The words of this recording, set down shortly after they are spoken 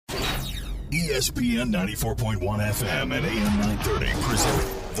ESPN 94.1 FM and AM 930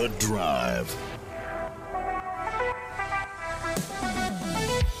 present The Drive.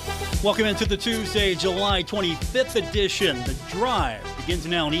 Welcome into the Tuesday, July 25th edition. The Drive begins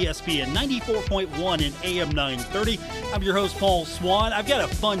now on ESPN 94.1 and AM 930. I'm your host, Paul Swann. I've got a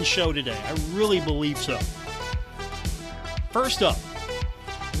fun show today. I really believe so. First up,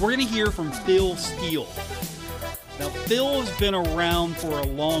 we're going to hear from Steele. Now, Phil has been around for a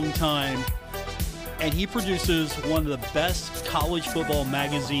long time, and he produces one of the best college football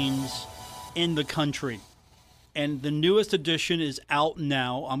magazines in the country. And the newest edition is out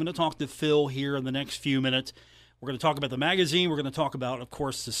now. I'm going to talk to Phil here in the next few minutes. We're going to talk about the magazine. We're going to talk about, of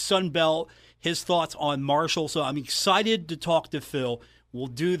course, the Sun Belt, his thoughts on Marshall. So I'm excited to talk to Phil. We'll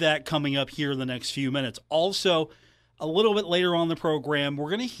do that coming up here in the next few minutes. Also, a little bit later on in the program,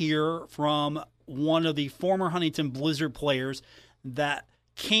 we're going to hear from one of the former Huntington Blizzard players that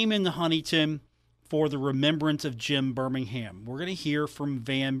came into Huntington for the remembrance of Jim Bermingham. We're going to hear from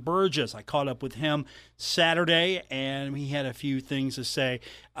Van Burgess. I caught up with him Saturday, and he had a few things to say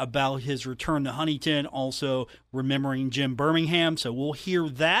about his return to Huntington, also remembering Jim Bermingham. So we'll hear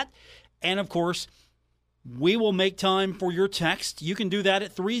that. And, of course, we will make time for your text. You can do that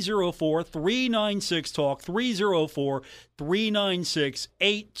at 304-396-TALK,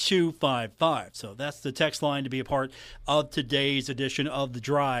 304-396-8255. So that's the text line to be a part of today's edition of The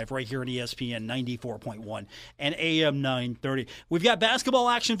Drive right here at ESPN 94.1 and AM 930. We've got basketball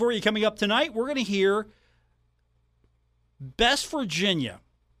action for you coming up tonight. We're going to hear Best Virginia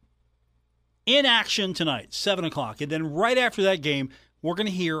in action tonight, 7 o'clock. And then right after that game, we're going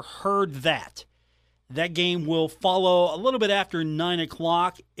to hear Heard That. That game will follow a little bit after 9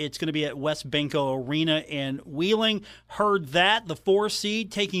 o'clock. It's going to be at West Banco Arena in Wheeling. Heard That, the 4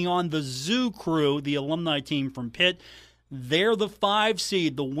 seed, taking on the Zoo Crew, the alumni team from Pitt. They're the 5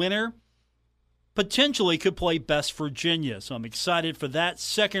 seed. The winner potentially could play Best Virginia. So I'm excited for that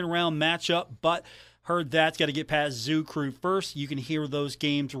second-round matchup, but Heard That's got to get past Zoo Crew first. You can hear those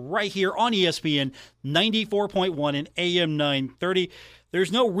games right here on ESPN 94.1 and AM 930.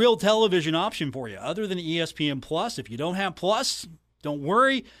 There's no real television option for you other than ESPN Plus. If you don't have Plus, don't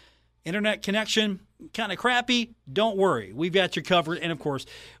worry. Internet connection, kind of crappy. Don't worry. We've got you covered. And, of course,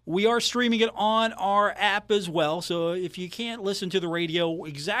 we are streaming it on our app as well. So if you can't listen to the radio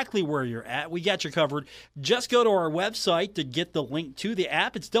exactly where you're at, we got you covered. Just go to our website to get the link to the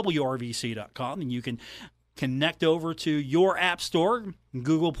app. It's WRVC.com, and you can connect over to your app store,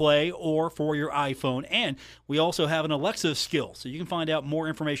 Google Play, or for your iPhone. And we also have an Alexa skill, so you can find out more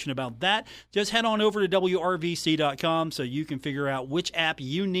information about that. Just head on over to WRVC.com so you can figure out which app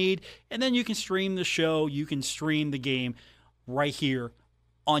you need, and then you can stream the show, you can stream the game right here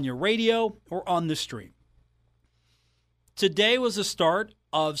on your radio or on the stream. Today was the start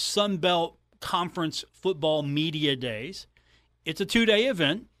of Sun Belt Conference Football Media Days. It's a 2-day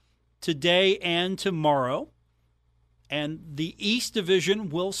event, today and tomorrow, and the East Division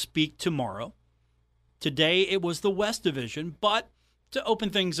will speak tomorrow. Today it was the West Division, but to open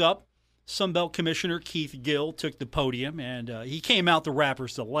things up, Sunbelt Commissioner Keith Gill took the podium, and he came out to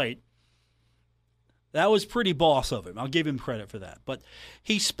Rapper's Delight. That was pretty boss of him. I'll give him credit for that. But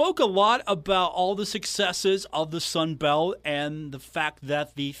he spoke a lot about all the successes of the Sun Belt and the fact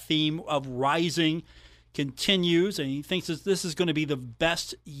that the theme of rising continues, and he thinks that this is going to be the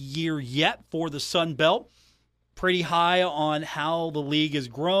best year yet for the Sun Belt. Pretty high on how the league has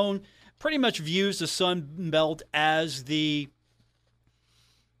grown. Pretty much views the Sun Belt as the,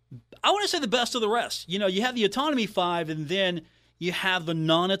 I want to say, the best of the rest. You know, you have the Autonomy 5, and then you have the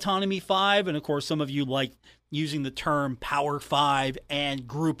non-Autonomy 5, and of course some of you like using the term Power 5 and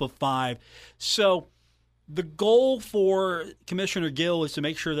Group of 5. So the goal for Commissioner Gill is to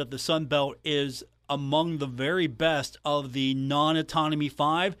make sure that the Sun Belt is among the very best of the non-Autonomy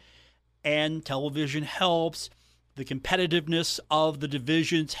 5, and television helps. The competitiveness of the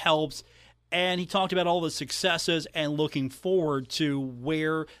divisions helps, and he talked about all the successes and looking forward to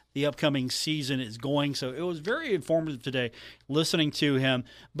where the upcoming season is going. So it was very informative today listening to him,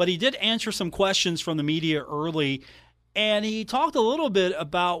 but he did answer some questions from the media early, and he talked a little bit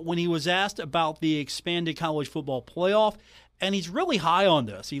about when he was asked about the expanded college football playoff. And he's really high on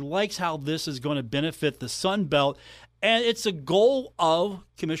this. He likes how this is going to benefit the Sun Belt. And it's a goal of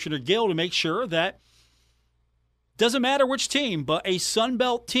Commissioner Gill to make sure that doesn't matter which team, but a Sun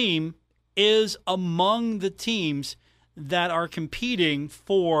Belt team is among the teams that are competing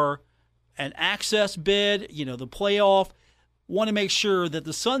for an access bid, you know, the playoff. Want to make sure that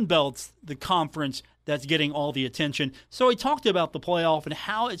the Sun Belt's the conference that's getting all the attention. So he talked about the playoff and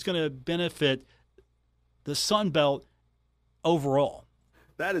how it's going to benefit the Sun Belt overall.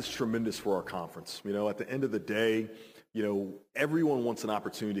 that is tremendous for our conference. You know, at the end of the day, you know, everyone wants an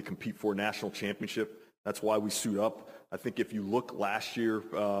opportunity to compete for a national championship. That's why we suit up. I think if you look last year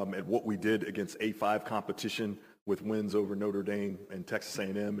at what we did against A5 competition with wins over Notre Dame and Texas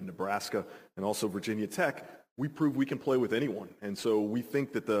A&M and Nebraska and also Virginia Tech, we proved we can play with anyone. And so we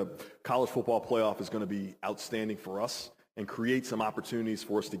think that the college football playoff is going to be outstanding for us and create some opportunities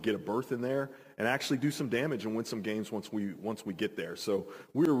for us to get a berth in there and actually do some damage and win some games once we get there. So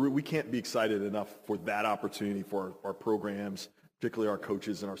we can't be excited enough for that opportunity for our programs, particularly our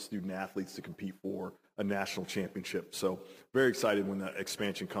coaches and our student athletes, to compete for a national championship. So very excited when that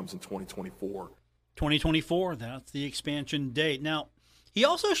expansion comes in 2024. 2024, that's the expansion date. Now, he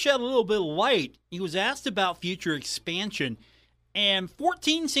also shed a little bit of light. He was asked about future expansion, and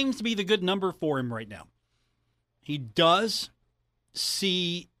 14 seems to be the good number for him right now. He does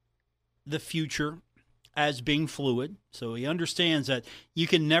see the future as being fluid, so he understands that you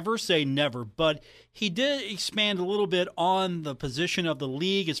can never say never, but he did expand a little bit on the position of the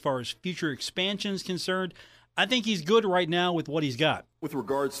league as far as future expansion is concerned. I think he's good right now with what he's got. With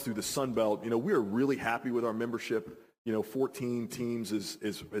regards to the Sun Belt, you know, we are really happy with our membership. You know, 14 teams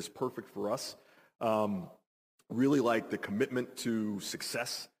is perfect for us. Really like the commitment to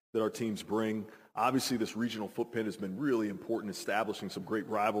success that our teams bring. Obviously, this regional footprint has been really important, establishing some great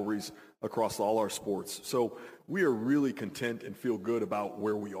rivalries across all our sports. So we are really content and feel good about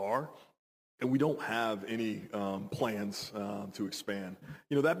where we are, and we don't have any plans to expand.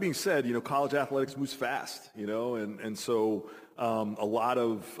 You know, that being said, you know, college athletics moves fast, you know, and so a lot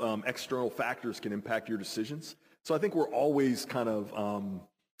of external factors can impact your decisions. So I think we're always kind of,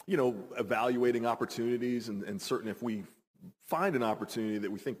 you know, evaluating opportunities, and certainly if we find an opportunity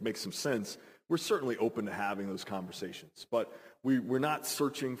that we think makes some sense, we're certainly open to having those conversations. But we're not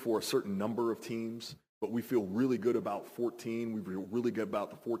searching for a certain number of teams, but we feel really good about 14. We feel really good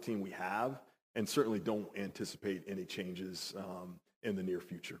about the 14 we have, and certainly don't anticipate any changes in the near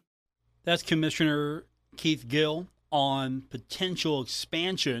future. That's Commissioner Keith Gill on potential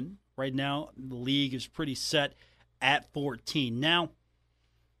expansion. Right now, the league is pretty set at 14. Now,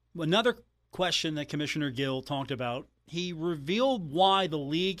 another question that Commissioner Gill talked about, he revealed why the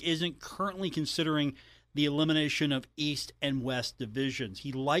league isn't currently considering the elimination of East and West divisions.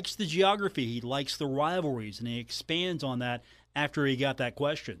 He likes the geography, he likes the rivalries, and he expands on that after he got that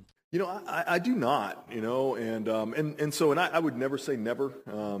question. You know, I do not, you know, and so I would never say never.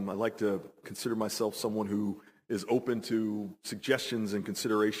 I like to consider myself someone who is open to suggestions and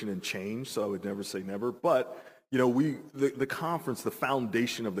consideration and change, so I would never say never. But, you know, the conference, the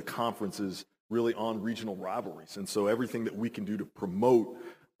foundation of the conference is really on regional rivalries. And so everything that we can do to promote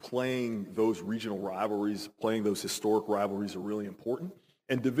playing those regional rivalries, playing those historic rivalries are really important.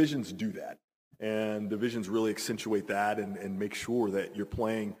 And divisions do that. And divisions really accentuate that and make sure that you're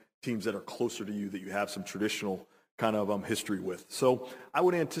playing teams that are closer to you, that you have some traditional kind of history with. So I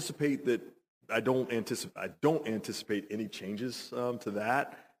would anticipate that I don't anticipate any changes to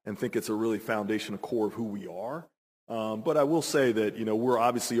that, and think it's a really foundational core of who we are. But I will say that, you know, we're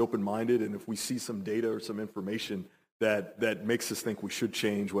obviously open-minded, and if we see some data or some information that makes us think we should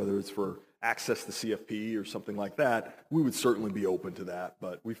change, whether it's for access to CFP or something like that, we would certainly be open to that.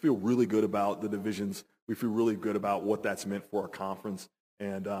 But we feel really good about the divisions. We feel really good about what that's meant for our conference,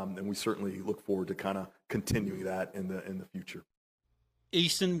 and we certainly look forward to kind of continuing that in the future.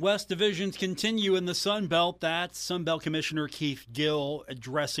 East and West divisions continue in the Sun Belt. That's Sun Belt Commissioner Keith Gill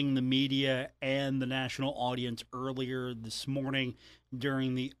addressing the media and the national audience earlier this morning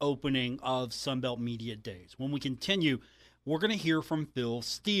during the opening of Sun Belt Media Days. When we continue, we're going to hear from Phil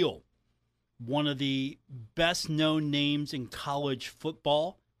Steele, one of the best-known names in college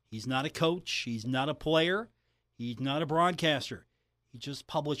football. He's not a coach. He's not a player. He's not a broadcaster. He just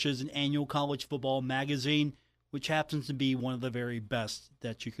publishes an annual college football magazine, which happens to be one of the very best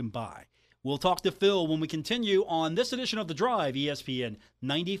that you can buy. We'll talk to Phil when we continue on this edition of The Drive, ESPN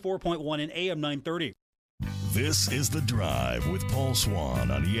 94.1 and AM 930. This is The Drive with Paul Swann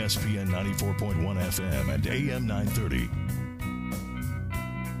on ESPN 94.1 FM and AM 930.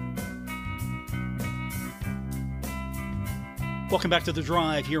 Welcome back to The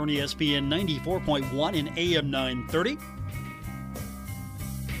Drive here on ESPN 94.1 and AM 930.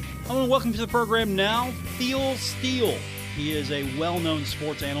 I want to welcome to the program now Phil Steele. He is a well-known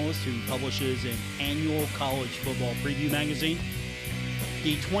sports analyst who publishes an annual college football preview magazine.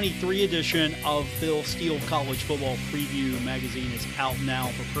 The 23 edition of Phil Steele College Football Preview magazine is out now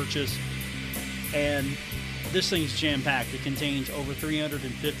for purchase. And this thing's jam-packed. It contains over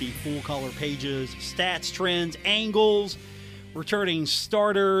 350 full-color pages, stats, trends, angles, returning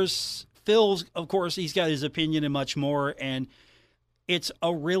starters. Phil's, of course, he's got his opinion and much more. And It's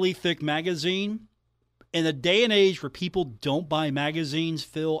a really thick magazine. In a day and age where people don't buy magazines,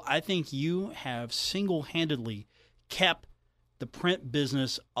 Phil, I think you have single-handedly kept the print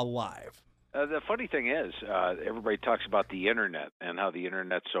business alive. The funny thing is, everybody talks about the internet and how the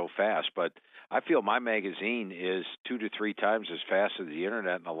internet's so fast, but I feel my magazine is 2 to 3 times as fast as the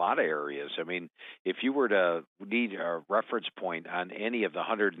internet in a lot of areas. I mean, if you were to need a reference point on any of the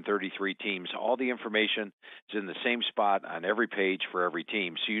 133 teams, all the information is in the same spot on every page for every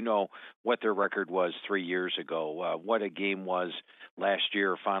team. So you know what their record was 3 years ago, what a game was last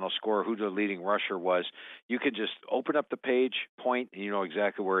year, final score, who the leading rusher was. You could just open up the page, point, and you know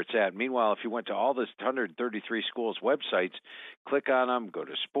exactly where it's at. Meanwhile, if you went to all this 133 schools' websites, click on them, go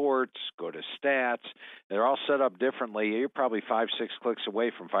to sports, go to stats, they're all set up differently. You're probably 5-6 clicks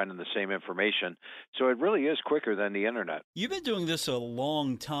away from finding the same information. So it really is quicker than the internet. You've been doing this a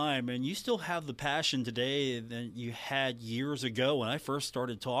long time, and you still have the passion today that you had years ago when I first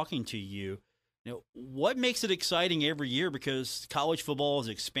started talking to you. You know, what makes it exciting every year? Because college football has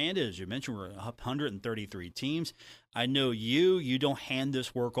expanded. As you mentioned, we're 133 teams. I know you don't hand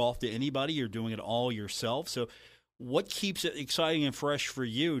this work off to anybody. You're doing it all yourself. So what keeps it exciting and fresh for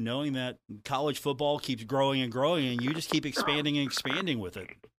you, knowing that college football keeps growing and growing, and you just keep expanding and expanding with it?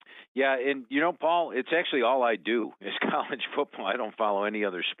 Yeah, and, you know, Paul, it's actually all I do is college football. I don't follow any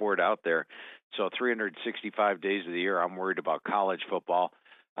other sport out there. So 365 days of the year, I'm worried about college football.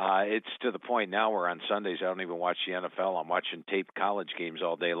 It's to the point now where on Sundays I don't even watch the NFL. I'm watching taped college games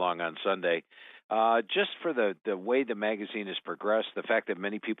all day long on Sunday. Just for the way the magazine has progressed, the fact that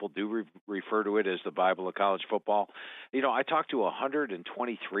many people do refer to it as the Bible of college football. You know, I talked to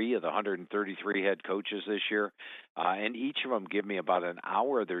 123 of the 133 head coaches this year, and each of them give me about an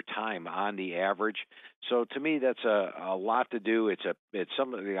hour of their time on the average. So to me, that's a lot to do. It's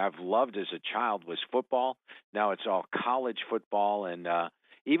something I've loved as a child was football. Now it's all college football, and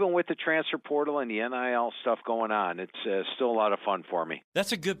even with the transfer portal and the NIL stuff going on, it's still a lot of fun for me.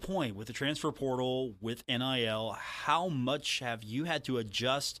 That's a good point. With the transfer portal, with NIL, how much have you had to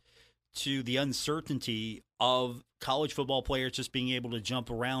adjust to the uncertainty of college football players just being able to jump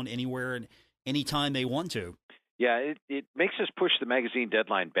around anywhere and anytime they want to? Yeah, it makes us push the magazine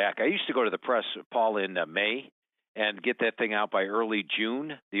deadline back. I used to go to the press, Paul, in May and get that thing out by early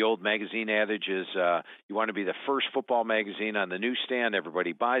June. The old magazine adage is you want to be the first football magazine on the newsstand.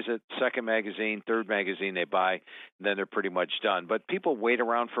 Everybody buys it. Second magazine, third magazine they buy, and then they're pretty much done. But people wait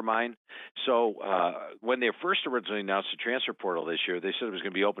around for mine. So when they first originally announced the transfer portal this year, they said it was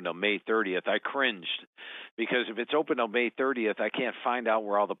going to be open till May 30th. I cringed because if it's open till May 30th, I can't find out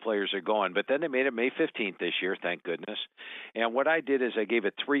where all the players are going. But then they made it May 15th this year, thank goodness. And what I did is I gave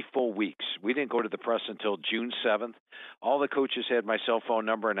it 3 full weeks. We didn't go to the press until June 7th. All the coaches had my cell phone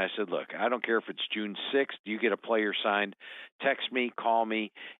number, and I said, look, I don't care if it's June 6th, you get a player signed, text me, call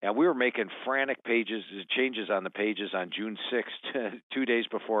me. And we were making frantic changes on the pages on June 6th, 2 days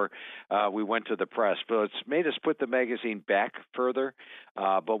before we went to the press. But it's made us put the magazine back further.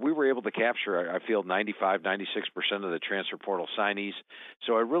 But we were able to capture, I feel, 95, 96% of the transfer portal signees.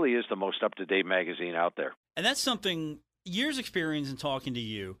 So it really is the most up-to-date magazine out there. And that's something, years experience in talking to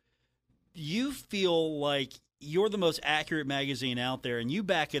you, you feel like you're the most accurate magazine out there, and you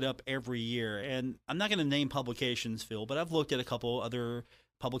back it up every year. And I'm not going to name publications, Phil, but I've looked at a couple other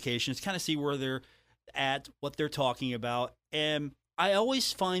publications, kind of see where they're at, what they're talking about. And I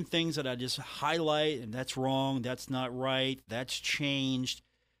always find things that I just highlight, and that's wrong, that's not right, that's changed.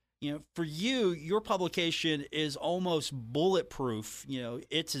 You know, for you, your publication is almost bulletproof. You know,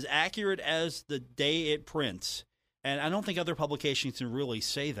 it's as accurate as the day it prints. And I don't think other publications can really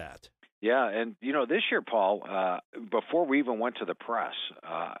say that. Yeah, and, you know, this year, Paul, before we even went to the press,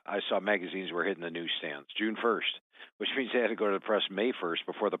 I saw magazines were hitting the newsstands June 1st, which means they had to go to the press May 1st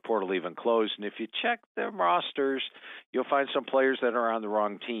before the portal even closed. And if you check their rosters, you'll find some players that are on the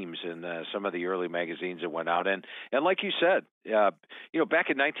wrong teams in some of the early magazines that went out. And like you said, you know,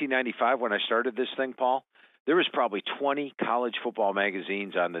 back in 1995 when I started this thing, Paul, there was probably 20 college football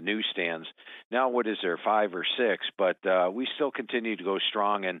magazines on the newsstands. Now, what is there, 5 or 6? But we still continue to go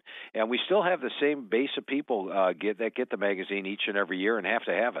strong, and we still have the same base of people that get the magazine each and every year and have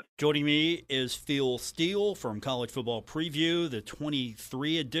to have it. Joining me is Phil Steele from College Football Preview. The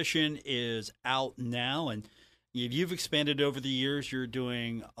 23 edition is out now, and you've expanded over the years. You're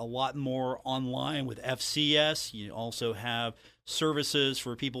doing a lot more online with FCS. You also have services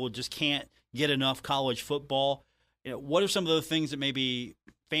for people who just can't get enough college football. You know, what are some of the things that maybe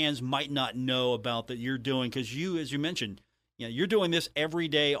fans might not know about that you're doing? Because you, as you mentioned, you know, you're doing this every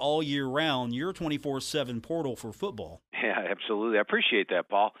day, all year round. You're a 24/7 portal for football. Yeah, absolutely. I appreciate that,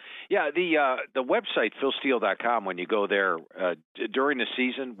 Paul. Yeah, the website, philsteele.com, when you go there, during the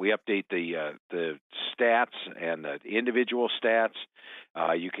season, we update the stats and the individual stats.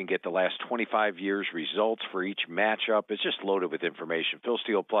 You can get the last 25 years results for each matchup. It's just loaded with information. Phil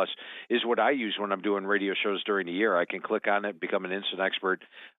Steele Plus is what I use when I'm doing radio shows during the year. I can click on it, become an instant expert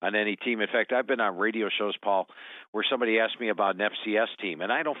on any team. In fact, I've been on radio shows, Paul, where somebody asked me about an FCS team,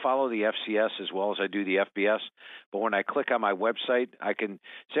 and I don't follow the FCS as well as I do the FBS, but when I click on my website, I can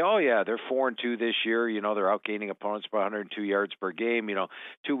say, oh, yeah, they're 4-2 this year. You know, they're outgaining opponents by 102 yards per game. You know,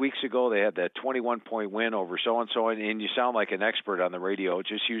 2 weeks ago, they had that 21-point win over so-and-so, and you sound like an expert on the radio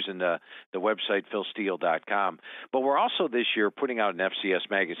just using the website, philsteele.com. But we're also this year putting out an FCS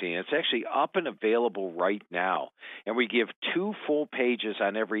magazine. It's actually up and available right now, and we give 2 full pages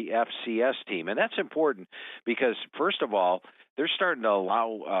on every FCS team, and that's important because, first of all, they're starting to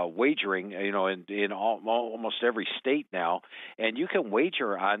allow wagering, you know, in almost every state now, and you can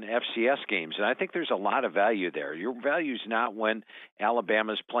wager on FCS games, and I think there's a lot of value there. Your value's not when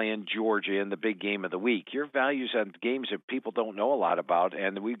Alabama's playing Georgia in the big game of the week. Your value's on games that people don't know a lot about,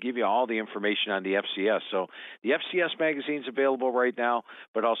 and we give you all the information on the FCS. So the FCS magazine's available right now,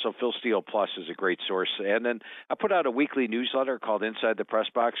 but also Phil Steele Plus is a great source. And then I put out a weekly newsletter called Inside the Press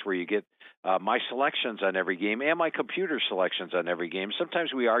Box where you get my selections on every game and my computer selections on every game.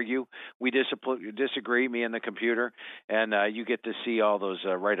 Sometimes we argue, we disagree, me and the computer, and you get to see all those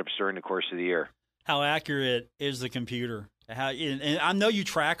write-ups during the course of the year. How accurate is the computer? And I know you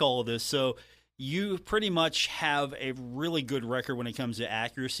track all of this, so you pretty much have a really good record when it comes to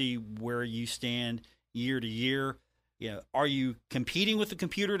accuracy, where you stand year to year. You know, are you competing with the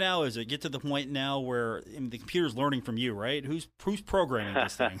computer now? Does it get to the point now where the computer's learning from you, right? Who's programming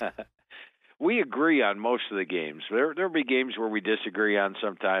this thing? We agree on most of the games. There'll be games where we disagree on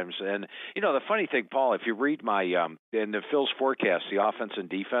sometimes. And, you know, the funny thing, Paul, if you read my in the Phil's forecast, the offense and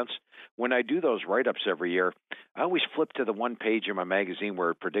defense, when I do those write-ups every year, I always flip to the one page in my magazine where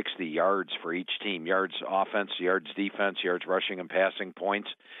it predicts the yards for each team, yards offense, yards defense, yards rushing and passing, points.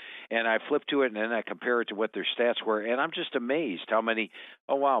 And I flip to it, and then I compare it to what their stats were, and I'm just amazed how many,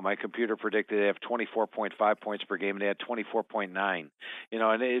 oh, wow, my computer predicted they have 24.5 points per game, and they had 24.9. You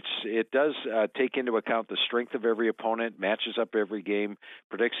know, and it does take into account the strength of every opponent, matches up every game,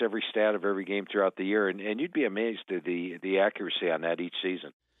 predicts every stat of every game throughout the year, and you'd be amazed at the accuracy on that each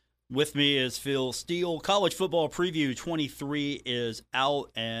season. With me is Phil Steele. College Football Preview 23 is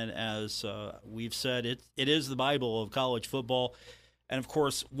out, and as we've said, it is the Bible of college football. And, of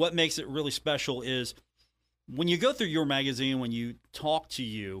course, what makes it really special is when you go through your magazine, when you talk to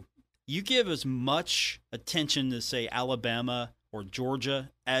you give as much attention to, say, Alabama or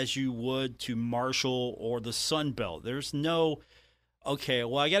Georgia as you would to Marshall or the Sun Belt. There's no, okay,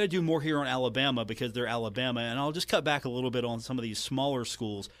 well, I got to do more here on Alabama because they're Alabama, and I'll just cut back a little bit on some of these smaller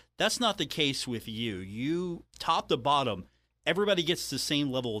schools. That's not the case with you. You, top to bottom, everybody gets the same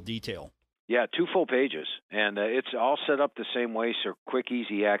level of detail. Yeah, 2 full pages, and it's all set up the same way, so quick,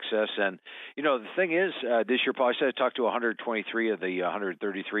 easy access. And, you know, the thing is, this year, Paul, I said I talked to 123 of the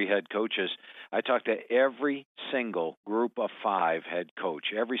 133 head coaches. I talked to every single group of 5 head coach,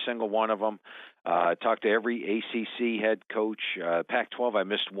 every single one of them. I talked to every ACC head coach. Pac-12, I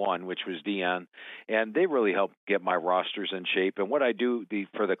missed one, which was Dion, and they really helped get my rosters in shape. And what I do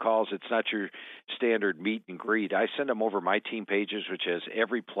for the calls, it's not your standard meet and greet. I send them over my team pages, which has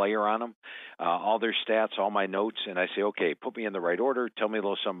every player on them, all their stats, all my notes, and I say, okay, put me in the right order, tell me a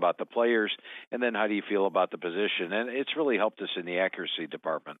little something about the players, and then how do you feel about the position? And it's really helped us in the accuracy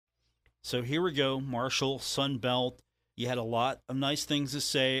department. So here we go, Marshall, Sun Belt. You had a lot of nice things to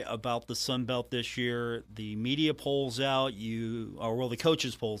say about the Sun Belt this year. The media polls out, the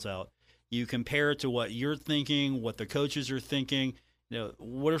coaches polls out. You compare it to what you're thinking, what the coaches are thinking. You know,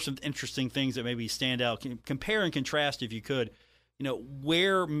 what are some interesting things that maybe stand out? Compare and contrast, if you could. You know,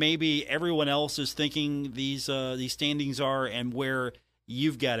 where maybe everyone else is thinking these standings are, and where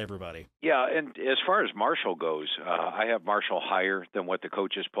you've got everybody. Yeah, and as far as Marshall goes, I have Marshall higher than what the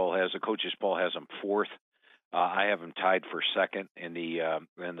coaches poll has. The coaches poll has them 4th. I have them tied for 2nd in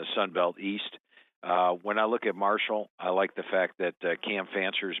the Sun Belt East. When I look at Marshall, I like the fact that Cam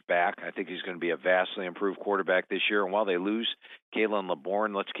Fancer's back. I think he's going to be a vastly improved quarterback this year. And while they lose Kalen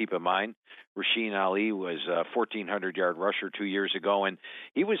LeBourne, let's keep in mind, Rasheen Ali was a 1,400-yard rusher 2 years ago, and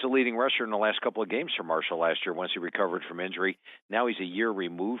he was the leading rusher in the last couple of games for Marshall last year once he recovered from injury. Now he's a year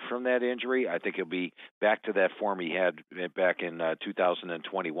removed from that injury. I think he'll be back to that form he had back in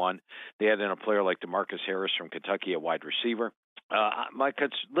 2021. They had in a player like DeMarcus Harris from Kentucky, a wide receiver. My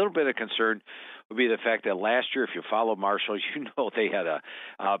little bit of concern would be the fact that last year, if you follow Marshall, you know they had a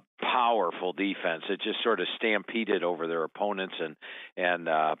powerful defense. It just sort of stampeded over their opponents and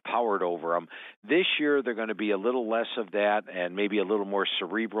powered over them. This year, they're going to be a little less of that and maybe a little more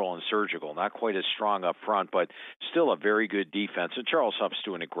cerebral and surgical. Not quite as strong up front, but still a very good defense. And Charles Huff's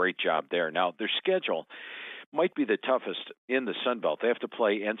doing a great job there. Now, their schedule might be the toughest in the Sun Belt. They have to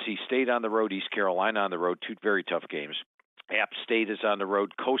play NC State on the road, East Carolina on the road, two very tough games. App State is on the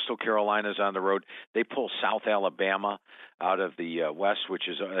road. Coastal Carolina is on the road. They pull South Alabama out of the West, which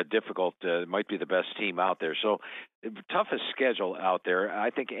is difficult. Might be the best team out there. So toughest schedule out there.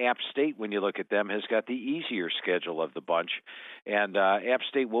 I think App State, when you look at them, has got the easier schedule of the bunch. And App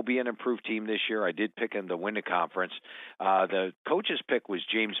State will be an improved team this year. I did pick them to win the conference. The coach's pick was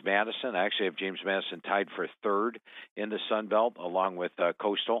James Madison. I actually have James Madison tied for third in the Sun Belt, along with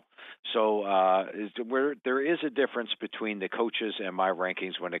Coastal. So where there is a difference between the coaches and my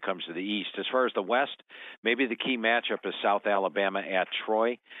rankings when it comes to the East. As far as the West, maybe the key matchup is South Alabama at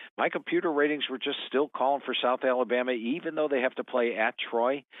Troy. My computer ratings were just still calling for South Alabama, even though they have to play at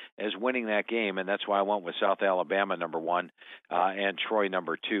Troy, as winning that game, and that's why I went with South Alabama number 1 and Troy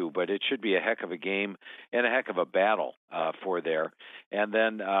number 2. But it should be a heck of a game and a heck of a battle for there. And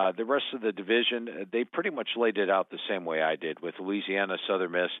then the rest of the division, they pretty much laid it out the same way I did with Louisiana,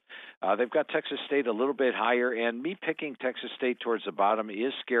 Southern Miss. They've got Texas State a little bit higher, and me picking Texas State towards the bottom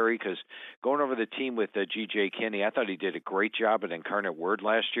is scary because going over the team with G.J. Kinney, I thought he did a great job at Incarnate Word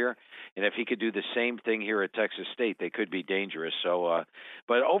last year, and if he could do the same thing here at Texas State, they could be dangerous. So,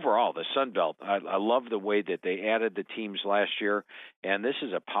 but overall, the Sun Belt, I love the way that they added the teams last year, and this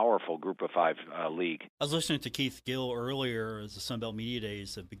is a powerful Group of 5 league. I was listening to Keith Gill earlier as the Sun Belt Media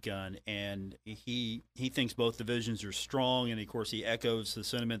Days have begun, and he thinks both divisions are strong, and of course he echoes the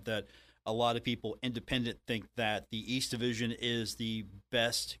sentiment that a lot of people independent think that the East Division is the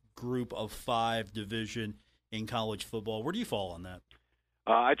best Group of 5 division in college football. Where do you fall on that?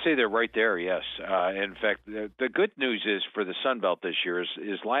 I'd say they're right there, yes. In fact, the good news is for the Sun Belt this year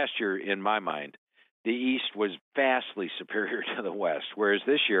is last year, in my mind, the East was vastly superior to the West, whereas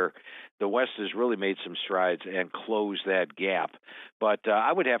this year the West has really made some strides and closed that gap. But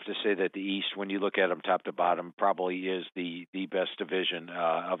I would have to say that the East, when you look at them top to bottom, probably is the best division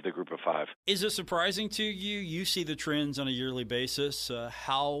of the Group of 5. Is it surprising to you? You see the trends on a yearly basis,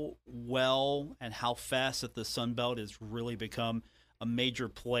 how well and how fast that the Sun Belt has really become a major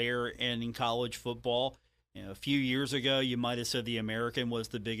player in college football. You know, a few years ago, you might have said the American was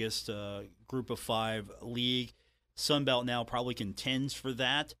the biggest Group of 5 league. Sun Belt now probably contends for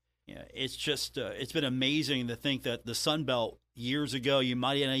that. You know, it's just it's been amazing to think that the Sun Belt years ago, you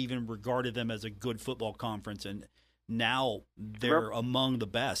might not even regarded them as a good football conference, and now they're among the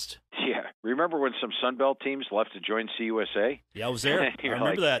best. Yeah. Remember when some Sun Belt teams left to join CUSA? Yeah, I was there. I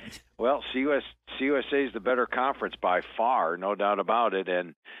remember that. Well, CUSA is the better conference by far, no doubt about it.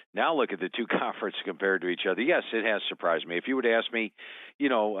 And now look at the two conferences compared to each other. Yes, it has surprised me. If you would ask me,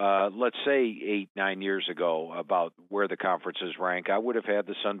 let's say 8-9 years ago about where the conferences rank, I would have had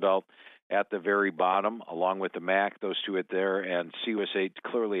the Sun Belt at the very bottom, along with the MAC, those two at there, and CUSA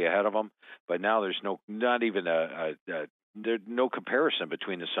clearly ahead of them. But now there's there's no comparison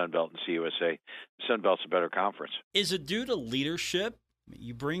between the Sun Belt and CUSA. The Sun Belt's a better conference. Is it due to leadership?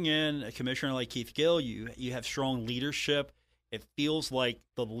 You bring in a commissioner like Keith Gill, you have strong leadership. It feels like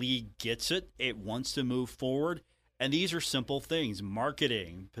the league gets it. It wants to move forward. And these are simple things: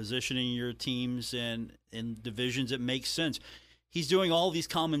 marketing, positioning your teams in divisions that make sense. He's doing all these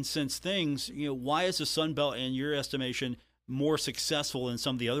common sense things. Why is the Sun Belt, in your estimation, more successful than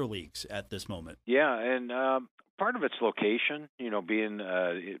some of the other leagues at this moment? Yeah, and part of its location, being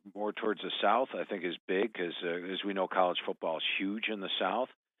more towards the South, I think is big because, as we know, college football is huge in the South.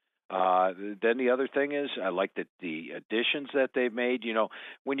 Then the other thing is I like the additions that they've made.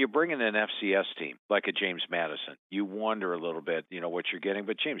 When you bring in an FCS team like a James Madison, you wonder a little bit, what you're getting.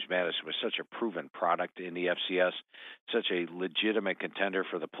 But James Madison was such a proven product in the FCS, such a legitimate contender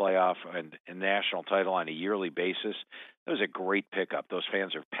for the playoff and national title on a yearly basis. That was a great pickup. Those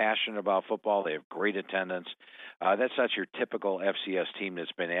fans are passionate about football. They have great attendance. That's not your typical FCS team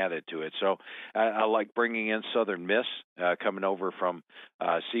that's been added to it. So I like bringing in Southern Miss coming over from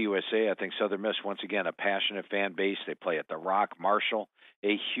CUSA. I think Southern Miss, once again, a passionate fan base. They play at the Rock, Marshall,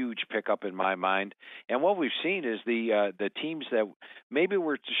 a huge pickup in my mind. And what we've seen is the teams that maybe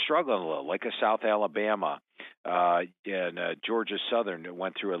were struggling a little, like a South Alabama and Georgia Southern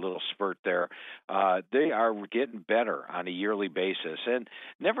went through a little spurt there. They are getting better on a yearly basis, and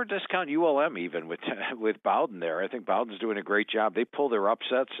never discount ULM even with Bowden there. I think Bowden's doing a great job. They pull their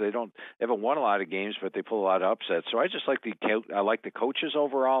upsets. They haven't won a lot of games, but they pull a lot of upsets. So I just like the coaches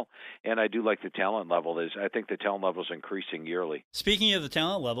overall, and I do like the talent level. I think the talent level is increasing yearly. Speaking of the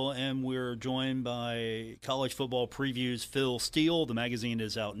talent level, and we're joined by College Football Previews Phil Steele. The magazine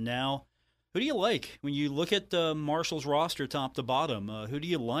is out now. Who do you like when you look at Marshall's roster top to bottom? Who do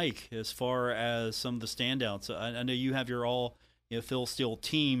you like as far as some of the standouts? I know you have your Phil Steele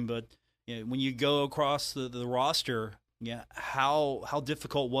team, but when you go across the roster, how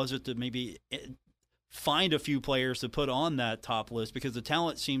difficult was it to maybe find a few players to put on that top list, because the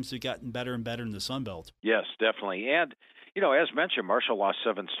talent seems to have gotten better and better in the Sun Belt? Yes, definitely. And, as mentioned, Marshall lost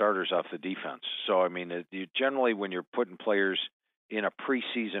 7 starters off the defense. So, I mean, generally when you're putting players in a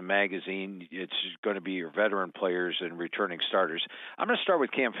preseason magazine, it's going to be your veteran players and returning starters. I'm going to start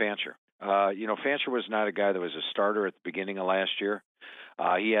with Cam Fancher. Fancher was not a guy that was a starter at the beginning of last year.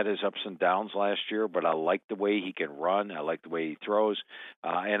 He had his ups and downs last year, but I like the way he can run. I like the way he throws.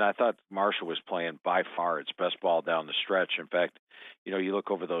 And I thought Marshall was playing by far its best ball down the stretch. In fact, you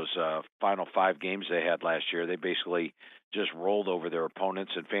look over those final 5 games they had last year, they basically just rolled over their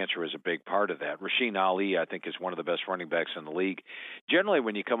opponents, and Fancher was a big part of that. Rasheen Ali, I think, is one of the best running backs in the league. Generally,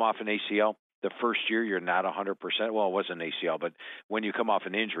 when you come off an ACL, the first year you're not 100%. Well, it wasn't ACL, but when you come off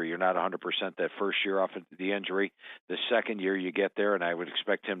an injury, you're not 100% that first year off of the injury. The second year you get there, and I would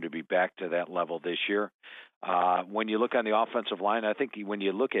expect him to be back to that level this year. When you look on the offensive line, I think when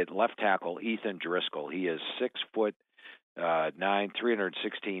you look at left tackle Ethan Driscoll, he is 6'9",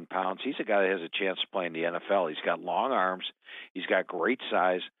 316 pounds. He's a guy that has a chance to play in the NFL. He's got long arms. He's got great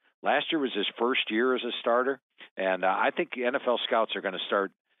size. Last year was his first year as a starter, and I think NFL scouts are going to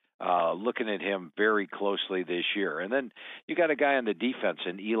start looking at him very closely this year. And then you got a guy on the defense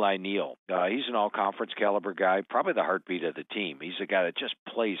in Eli Neal. He's an all-conference caliber guy, probably the heartbeat of the team. He's a guy that just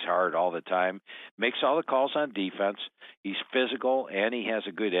plays hard all the time, makes all the calls on defense. He's physical, and he has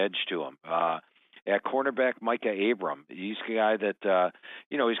a good edge to him. At cornerback, Micah Abram. He's a guy that,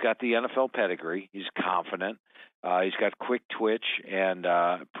 he's got the NFL pedigree. He's confident. He's got quick twitch and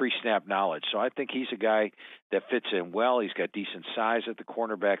pre-snap knowledge. So I think he's a guy that fits in well. He's got decent size at the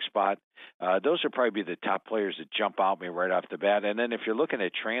cornerback spot. Those would probably be the top players that jump out at me right off the bat. And then if you're looking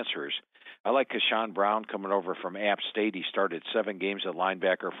at transfers, I like Kashawn Brown coming over from App State. He started 7 games at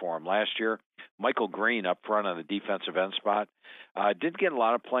linebacker for him last year. Michael Green up front on the defensive end spot. Did get a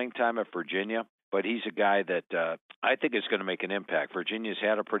lot of playing time at Virginia, but he's a guy that I think is going to make an impact. Virginia's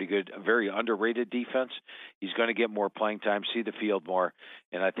had a pretty good, very underrated defense. He's going to get more playing time, see the field more,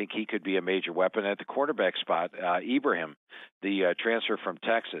 and I think he could be a major weapon. At the quarterback spot, Ibrahim, the transfer from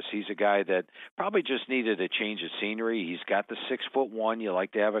Texas, he's a guy that probably just needed a change of scenery. He's got the 6'1" you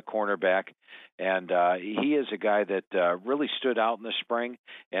like to have at cornerback, and he is a guy that really stood out in the spring,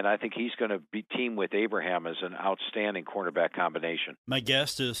 and I think he's going to be team with Abraham as an outstanding cornerback combination. My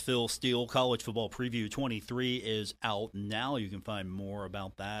guest is Phil Steele. College Football Preview 23 is out now. You can find more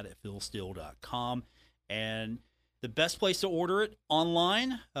about that at philsteele.com. And the best place to order it,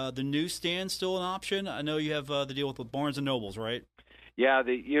 online, the newsstand still an option. I know you have the deal with Barnes & Nobles, right? Yeah,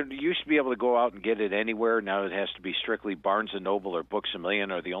 you used to be able to go out and get it anywhere. Now it has to be strictly Barnes & Noble or Books A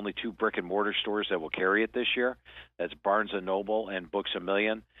Million are the only 2 brick-and-mortar stores that will carry it this year. That's Barnes & Noble and Books A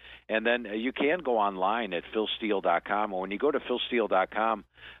Million. And then you can go online at philsteele.com. And when you go to philsteele.com,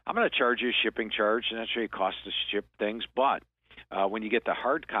 I'm going to charge you a shipping charge, and that's what it costs to ship things. But when you get the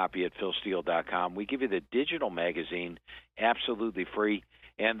hard copy at philsteele.com, we give you the digital magazine absolutely free.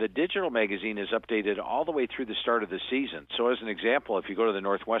 And the digital magazine is updated all the way through the start of the season. So as an example, if you go to the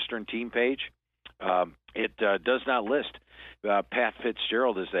Northwestern team page, it does not list Pat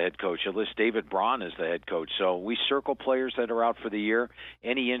Fitzgerald as the head coach. It lists David Braun as the head coach. So we circle players that are out for the year.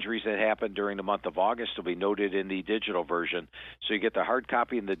 Any injuries that happen during the month of August will be noted in the digital version. So you get the hard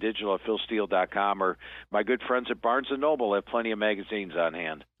copy and the digital at philsteele.com, or my good friends at Barnes & Noble have plenty of magazines on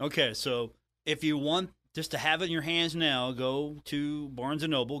hand. Okay, so if you want just to have it in your hands now, go to Barnes &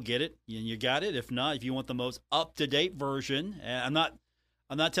 Noble, get it, and you got it. If not, if you want the most up-to-date version, I'm not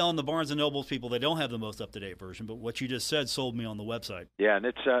telling the Barnes & Noble people they don't have the most up-to-date version, but what you just said sold me on the website. Yeah, and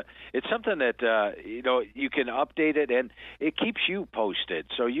it's something that you can update it, and it keeps you posted.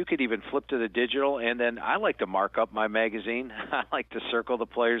 So you could even flip to the digital, and then I like to mark up my magazine. I like to circle the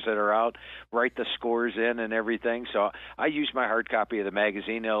players that are out, write the scores in and everything. So I use my hard copy of the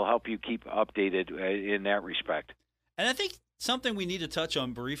magazine. It'll help you keep updated in that respect. And I think something we need to touch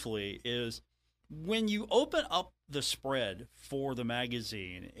on briefly is when you open up the spread for the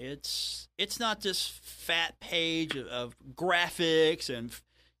magazine, it's not this fat page of graphics and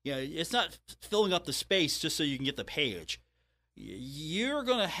it's not filling up the space just so you can get the page. You're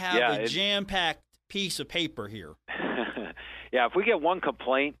going to have a jam-packed piece of paper here. Yeah, if we get one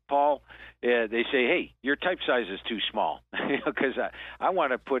complaint, Paul, they say, hey, your type size is too small, because I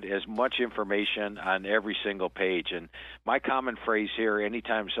want to put as much information on every single page. And my common phrase here,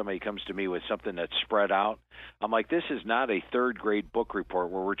 anytime somebody comes to me with something that's spread out, I'm like, this is not a third-grade book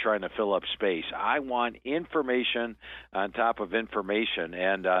report where we're trying to fill up space. I want information on top of information.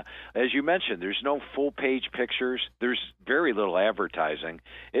 And as you mentioned, there's no full-page pictures. There's very little advertising.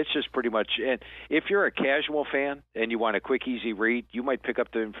 It's just pretty much, and if you're a casual fan and you want a quick, easy read, you might pick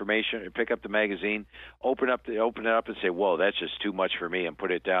up the information, pick up the magazine, open it up and say, whoa, that's just too much for me, and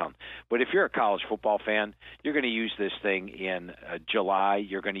put it down. But if you're a college football fan, you're going to use this thing in July,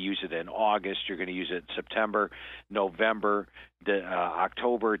 you're going to use it in August, you're going to use it in September, November,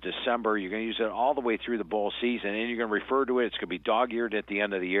 October, December. You're going to use it all the way through the bowl season, and you're going to refer to it. It's going to be dog-eared at the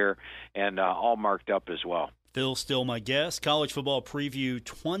end of the year and all marked up as well. Phil Steele, my guest. College Football Preview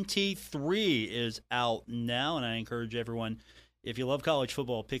 23 is out now, and I encourage everyone, if you love college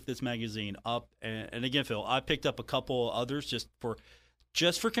football, pick this magazine up. And again, Phil, I picked up a couple others just for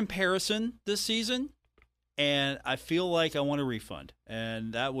comparison this season, and I feel like I want a refund.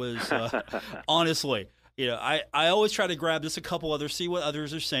 And that was honestly, I always try to grab just a couple others, see what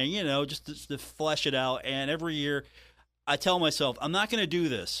others are saying, just to flesh it out. And every year I tell myself, I'm not going to do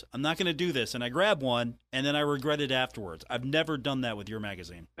this. And I grab one, and then I regret it afterwards. I've never done that with your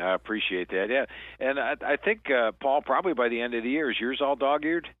magazine. I appreciate that, yeah. And I think, Paul, probably by the end of the year, is yours all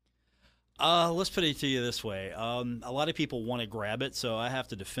dog-eared? Let's put it to you this way. A lot of people want to grab it, so I have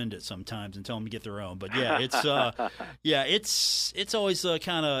to defend it sometimes and tell them to get their own. But, yeah, it's always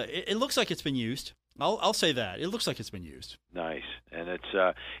kind of – it looks like it's been used. I'll say that. It looks like it's been used. Nice. And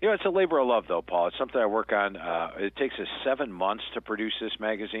it's it's a labor of love, though, Paul. It's something I work on. It takes us 7 months to produce this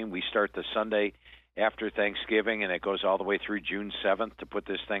magazine. We start the Sunday after Thanksgiving, and it goes all the way through June 7th to put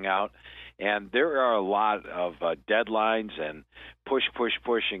this thing out. And there are a lot of deadlines and push,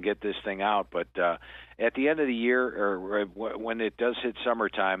 and get this thing out. But at the end of the year, or when it does hit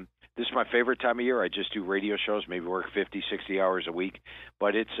summertime, this is my favorite time of year. I just do radio shows, maybe work 50, 60 hours a week.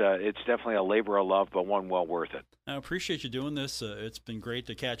 But it's definitely a labor of love, but one well worth it. I appreciate you doing this. It's been great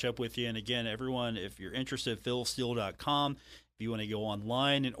to catch up with you. And again, everyone, if you're interested, philsteele.com. If you want to go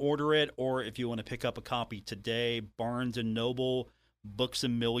online and order it, or if you want to pick up a copy today, Barnes & Noble, Books A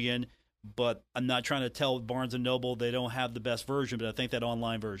Million. But I'm not trying to tell Barnes & Noble they don't have the best version, but I think that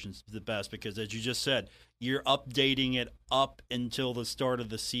online version is the best because, as you just said, you're updating it up until the start of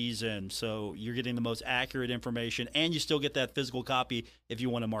the season. So you're getting the most accurate information, and you still get that physical copy if you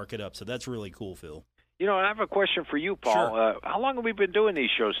want to mark it up. So that's really cool, Phil. And I have a question for you, Paul. Sure. How long have we been doing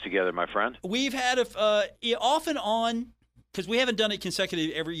these shows together, my friend? We've had off and on, because we haven't done it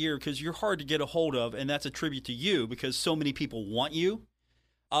consecutive every year because you're hard to get a hold of, and that's a tribute to you because so many people want you.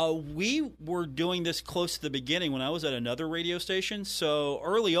 We were doing this close to the beginning when I was at another radio station. So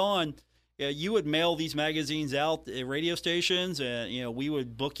early on, you would mail these magazines out at radio stations, and we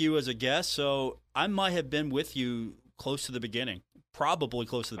would book you as a guest. So I might have been with you close to the beginning, probably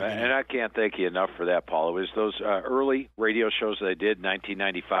close to the beginning. And I can't thank you enough for that, Paul. It was those early radio shows that I did,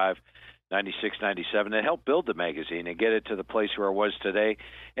 1995, 96, 97, that helped build the magazine and get it to the place where it was today.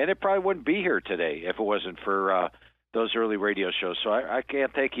 And it probably wouldn't be here today if it wasn't for those early radio shows. So I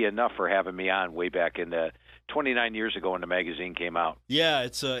can't thank you enough for having me on way back in 29 years ago when the magazine came out. Yeah,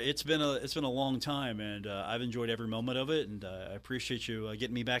 it's been a long time, and I've enjoyed every moment of it, and I appreciate you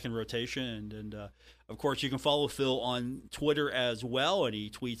getting me back in rotation. And of course, you can follow Phil on Twitter as well, and he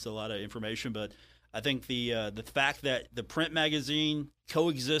tweets a lot of information. But I think the fact that the print magazine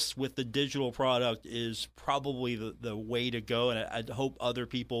coexists with the digital product is probably the way to go, and I hope other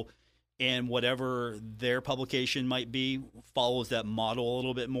people, and whatever their publication might be, follows that model a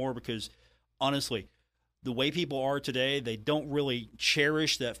little bit more, because honestly, the way people are today, they don't really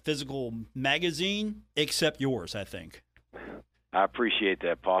cherish that physical magazine except yours, I think. I appreciate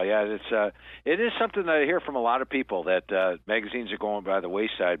that, Paul. Yeah, it is something that I hear from a lot of people, that magazines are going by the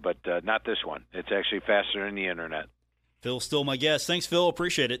wayside, but not this one. It's actually faster than the internet. Phil Steele, my guest. Thanks, Phil.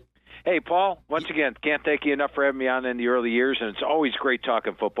 Appreciate it. Hey, Paul, once again, can't thank you enough for having me on in the early years, and it's always great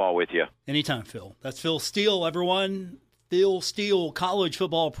talking football with you. Anytime, Phil. That's Phil Steele, everyone. Phil Steele College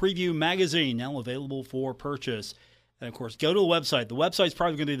Football Preview Magazine, now available for purchase And, of course, go to the website. The website's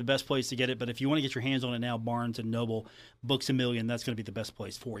probably going to be the best place to get it, but if you want to get your hands on it now, Barnes & Noble, Books A Million, that's going to be the best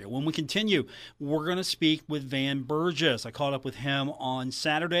place for you. When we continue, we're going to speak with Van Burgess. I caught up with him on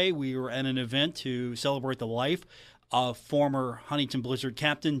Saturday. We were at an event to celebrate the life of former Huntington Blizzard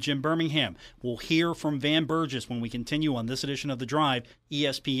captain Jim Bermingham. We'll hear from Van Burgess when we continue on this edition of The Drive,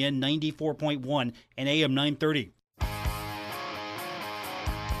 ESPN 94.1 and AM 930.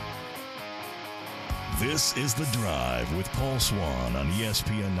 This is The Drive with Paul Swann on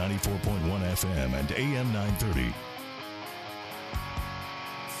ESPN 94.1 FM and AM 930.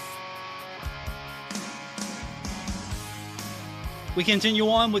 We continue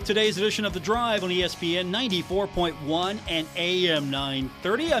on with today's edition of The Drive on ESPN 94.1 and AM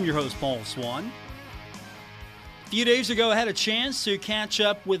 930. I'm your host, Paul Swann. A few days ago, I had a chance to catch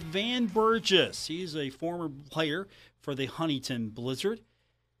up with Van Burgess. He's a former player for the Huntington Blizzard.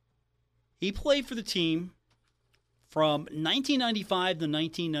 He played for the team from 1995 to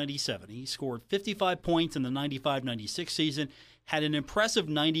 1997. He scored 55 points in the 95-96 season, had an impressive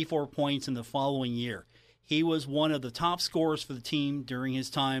 94 points in the following year. He was one of the top scorers for the team during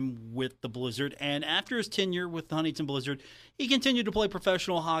his time with the Blizzard, and after his tenure with the Huntington Blizzard, he continued to play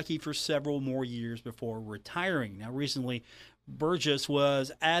professional hockey for several more years before retiring. Now, recently, Burgess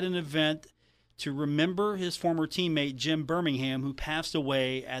was at an event to remember his former teammate Jim Bermingham, who passed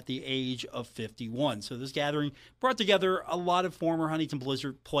away at the age of 51. So this gathering brought together a lot of former Huntington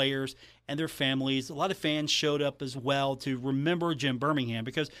Blizzard players and their families. A lot of fans showed up as well to remember Jim Bermingham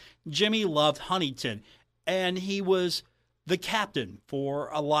because Jimmy loved Huntington, and he was the captain for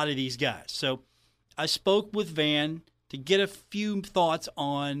a lot of these guys. So I spoke with Van to get a few thoughts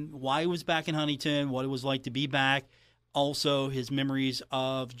on why he was back in Huntington, what it was like to be back, also his memories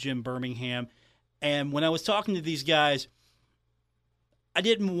of Jim Bermingham. And when I was talking to these guys, I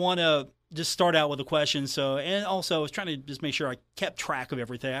didn't want to just start out with a question. And also I was trying to just make sure I kept track of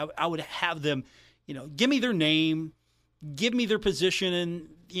everything. I would have them, give me their name, give me their position,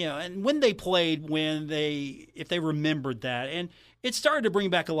 and when they played, if they remembered that. And it started to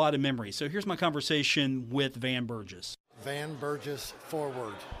bring back a lot of memories. So here's my conversation with Van Burgess. Van Burgess,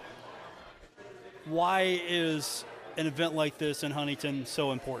 forward. Why is an event like this in Huntington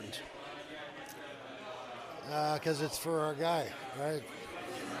so important? Because it's for our guy, right?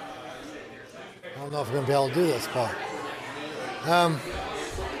 I don't know if we're going to be able to do this, but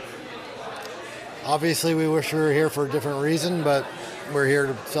obviously we wish we were here for a different reason, but we're here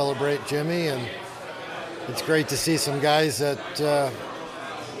to celebrate Jimmy, and it's great to see some guys that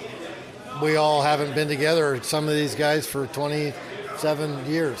we all haven't been together, some of these guys, for 27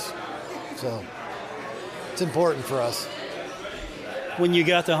 years. So it's important for us. When you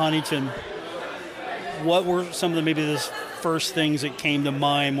got to Huntington, what were some of the first things that came to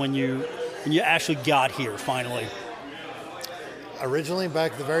mind when you actually got here finally? Originally,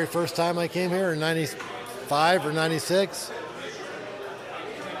 back the very first time I came here in 95 or 96,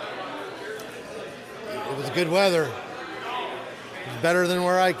 it was good weather. It was better than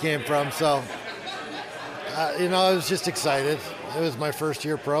where I came from, so I was just excited. It was my first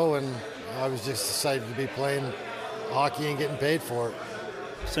year pro, and I was just excited to be playing hockey and getting paid for it.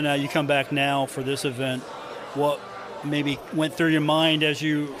 So now you come back now for this event. What maybe went through your mind as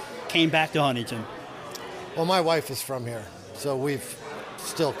you came back to Huntington? Well, my wife is from here, so we've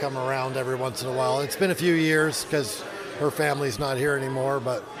still come around every once in a while. It's been a few years because her family's not here anymore,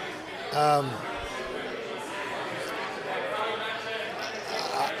 but I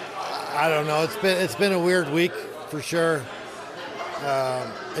don't know. It's been a weird week for sure.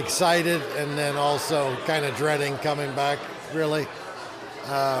 Excited, and then also kind of dreading coming back, really.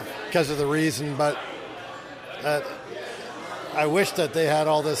 Because of the reason, but I wish that they had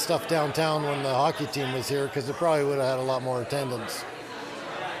all this stuff downtown when the hockey team was here, because it probably would have had a lot more attendance.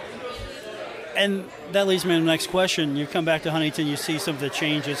 And that leads me to the next question. You come back to Huntington, you see some of the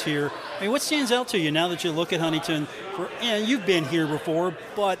changes here. I mean, what stands out to you now that you look at Huntington? You've been here before,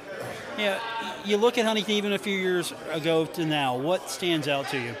 but you look at Huntington even a few years ago to now. What stands out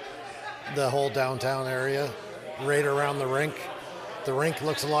to you? The whole downtown area, right around the rink. The rink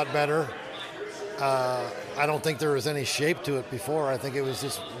looks a lot better. I don't think there was any shape to it before. I think it was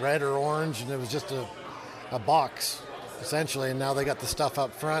just red or orange, and it was just a box, essentially. And now they got the stuff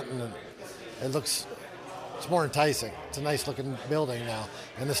up front, and it's more enticing. It's a nice-looking building now.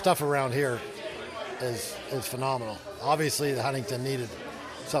 And the stuff around here is phenomenal. Obviously, the Huntington needed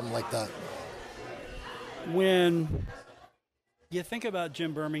something like that. When you think about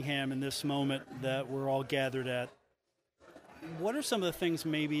Jim Bermingham in this moment that we're all gathered at, what are some of the things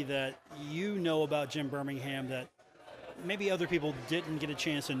maybe that you know about Jim Bermingham that maybe other people didn't get a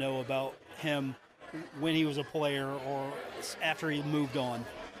chance to know about him when he was a player or after he moved on?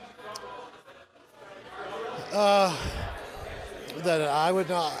 That I would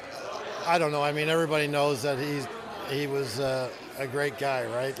not. I don't know. I mean, everybody knows that he was a great guy,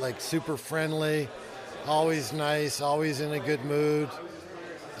 right? Like super friendly, always nice, always in a good mood.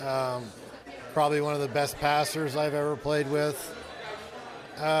 Probably one of the best passers I've ever played with.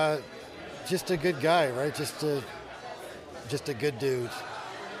 Just a good guy, right? Just a good dude.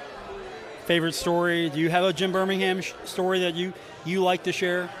 Favorite story? Do you have a Jim Bermingham story that you like to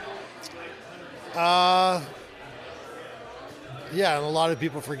share? Yeah, and a lot of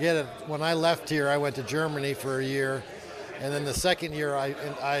people forget it. When I left here, I went to Germany for a year, and then the second year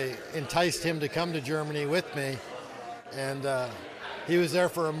I enticed him to come to Germany with me, and he was there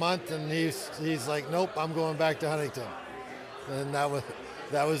for a month, and he's like, nope, I'm going back to Huntington, and that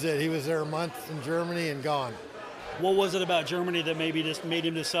was it. He was there a month in Germany and gone. What was it about Germany that maybe just made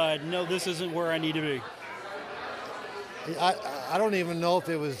him decide, no, this isn't where I need to be? I don't even know if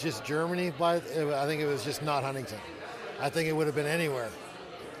it was just Germany, but I think it was just not Huntington. I think it would have been anywhere.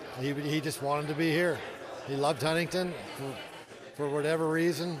 He just wanted to be here. He loved Huntington for whatever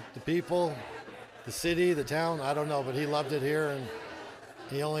reason, the people, the city, the town, I don't know, but he loved it here, and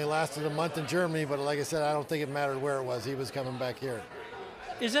he only lasted a month in Germany, but like I said, I don't think it mattered where it was. He was coming back here.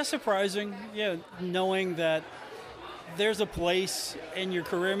 Is that surprising? Yeah, knowing that there's a place in your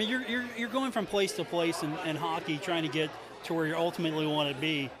career. I mean, you're going from place to place in hockey, trying to get to where you ultimately want to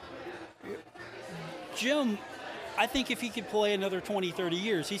be. Jim, I think if he could play another 20, 30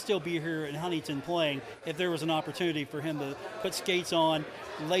 years, he'd still be here in Huntington playing if there was an opportunity for him to put skates on,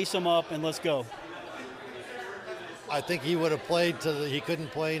 lace them up, and let's go. I think he would have played till he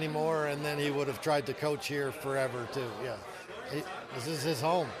couldn't play anymore, and then he would have tried to coach here forever, too. Yeah, this is his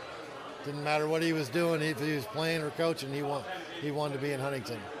home. Didn't matter what he was doing. If he was playing or coaching, he wanted to be in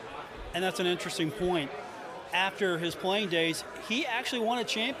Huntington. And that's an interesting point. After his playing days, he actually won a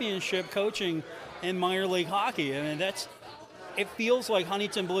championship coaching in minor league hockey. I mean, it feels like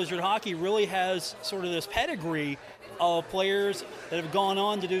Huntington Blizzard hockey really has sort of this pedigree of players that have gone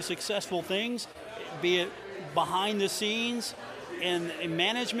on to do successful things, be it behind the scenes in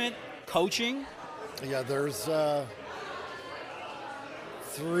management, coaching. Yeah, there's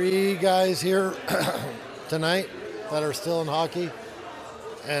 3 guys here tonight that are still in hockey,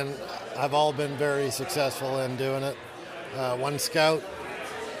 and have all been very successful in doing it. One scout,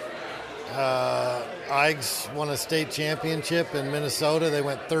 Eigs won a state championship in Minnesota. They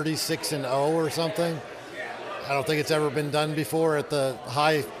went 36-0 or something. I don't think it's ever been done before at the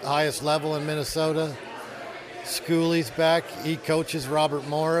highest level in Minnesota. Schooley's back. He coaches Robert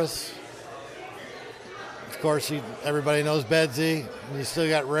Morris. Of course, everybody knows Bedsy. You still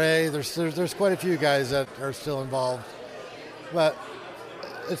got Ray. There's quite a few guys that are still involved. But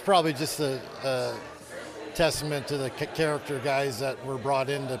it's probably just a testament to the character guys that were brought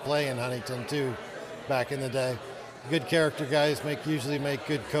in to play in Huntington, too, back in the day. Good character guys usually make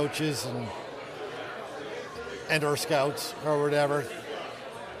good coaches and or scouts or whatever.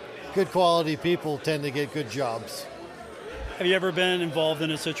 Good quality people tend to get good jobs. Have you ever been involved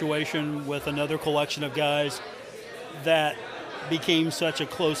in a situation with another collection of guys that became such a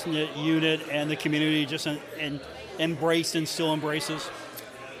close-knit unit and the community just embraced and still embraces?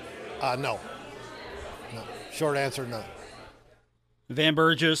 No. Short answer, no. Van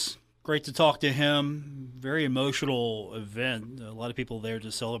Burgess, great to talk to him. Very emotional event. A lot of people there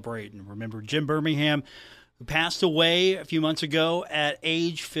to celebrate and remember Jim Bermingham, who passed away a few months ago at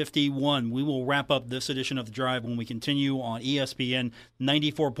age 51. We will wrap up this edition of The Drive when we continue on ESPN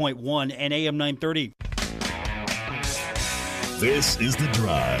 94.1 and AM 930. This is The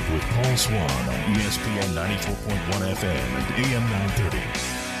Drive with Paul Swann on ESPN 94.1 FM and AM 930.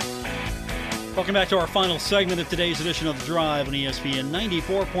 Welcome back to our final segment of today's edition of The Drive on ESPN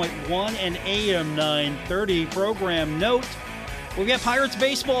 94.1 and AM 930. Program note, we've got Pirates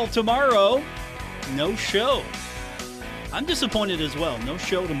baseball tomorrow. No show. I'm disappointed as well. No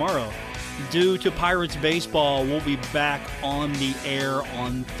show tomorrow. Due to Pirates baseball, we'll be back on the air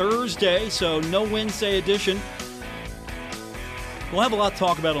on Thursday, so no Wednesday edition. We'll have a lot to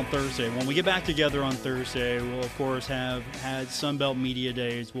talk about on Thursday. When we get back together on Thursday, we'll, of course, have had Sunbelt Media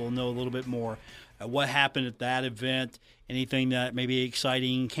Days. We'll know a little bit more what happened at that event, anything that maybe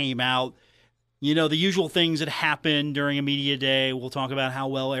exciting came out. You know, the usual things that happen during a media day. We'll talk about how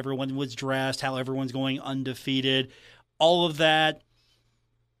well everyone was dressed, how everyone's going undefeated, all of that.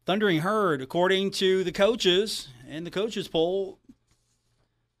 Thundering Herd, according to the coaches and the coaches poll,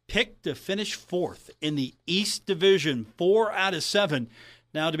 picked to finish 4th in the East Division, 4 out of 7.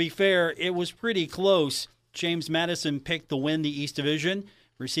 Now, to be fair, it was pretty close. James Madison picked to win the East Division,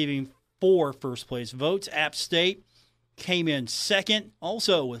 receiving 4 first-place votes. App State came in second,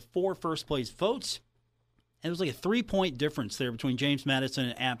 also with 4 first-place votes. And it was like a 3-point difference there between James Madison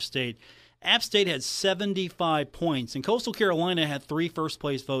and App State. App State had 75 points, and Coastal Carolina had 3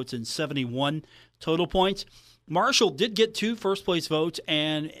 first-place votes and 71 total points. Marshall did get 2 first-place votes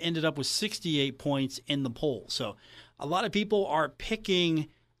and ended up with 68 points in the poll. So a lot of people are picking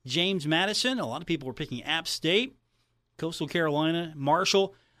James Madison. A lot of people are picking App State, Coastal Carolina,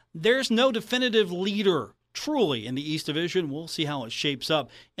 Marshall. There's no definitive leader, truly, in the East Division. We'll see how it shapes up.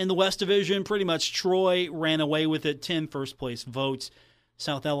 In the West Division, pretty much Troy ran away with it, 10 first-place votes.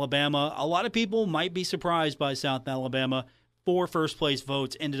 South Alabama, a lot of people might be surprised by South Alabama. 4 first-place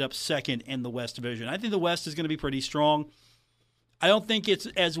votes, ended up second in the West Division. I think the West is going to be pretty strong. I don't think it's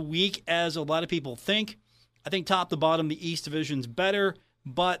as weak as a lot of people think. I think top to bottom, the East Division's better,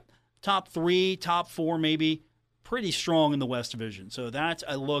 but top 3, top 4 maybe, pretty strong in the West Division. So that's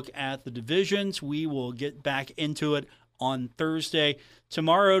a look at the divisions. We will get back into it on Thursday.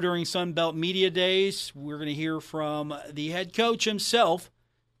 Tomorrow during Sunbelt Media Days, we're going to hear from the head coach himself,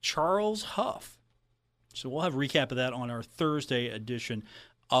 Charles Huff. So we'll have a recap of that on our Thursday edition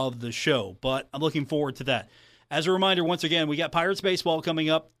of the show. But I'm looking forward to that. As a reminder, once again, we got Pirates baseball coming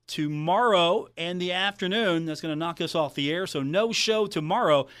up tomorrow in the afternoon. That's going to knock us off the air, so no show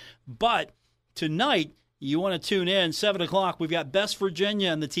tomorrow. But tonight, you want to tune in, 7 o'clock, we've got Best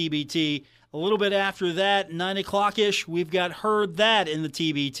Virginia in the TBT. A little bit after that, 9 o'clock-ish, we've got Heard That in the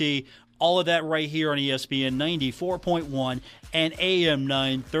TBT. All of that right here on ESPN 94.1 and AM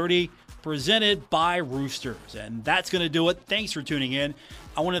 930. Presented by Roosters. And that's going to do it. Thanks for tuning in.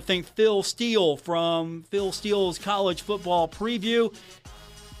 I want to thank Phil Steele from Phil Steele's College Football Preview.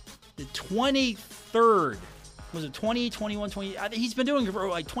 The 23rd, was it 20, 21, 20? He's been doing it for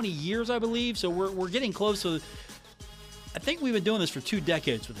like 20 years, I believe. So we're getting close to, I think we've been doing this for 2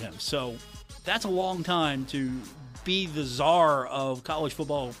 decades with him. So that's a long time to be the czar of college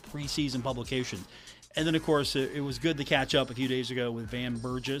football preseason publication. And then, of course, it was good to catch up a few days ago with Van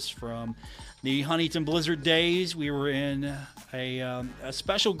Burgess from the Huntington Blizzard days. We were in a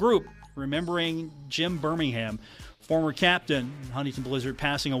special group remembering Jim Bermingham, former captain, Huntington Blizzard,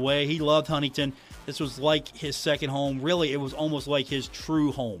 passing away. He loved Huntington. This was like his second home. Really, it was almost like his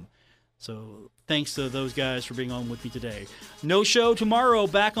true home. So thanks to those guys for being on with me today. No show tomorrow,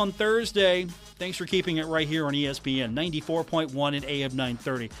 back on Thursday. Thanks for keeping it right here on ESPN 94.1 and AM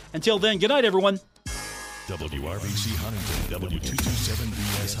 930. Until then, good night, everyone. WRBC Huntington,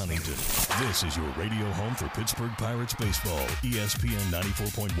 W227BS Huntington. This is your radio home for Pittsburgh Pirates baseball, ESPN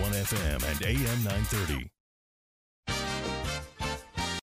 94.1 FM and AM 930.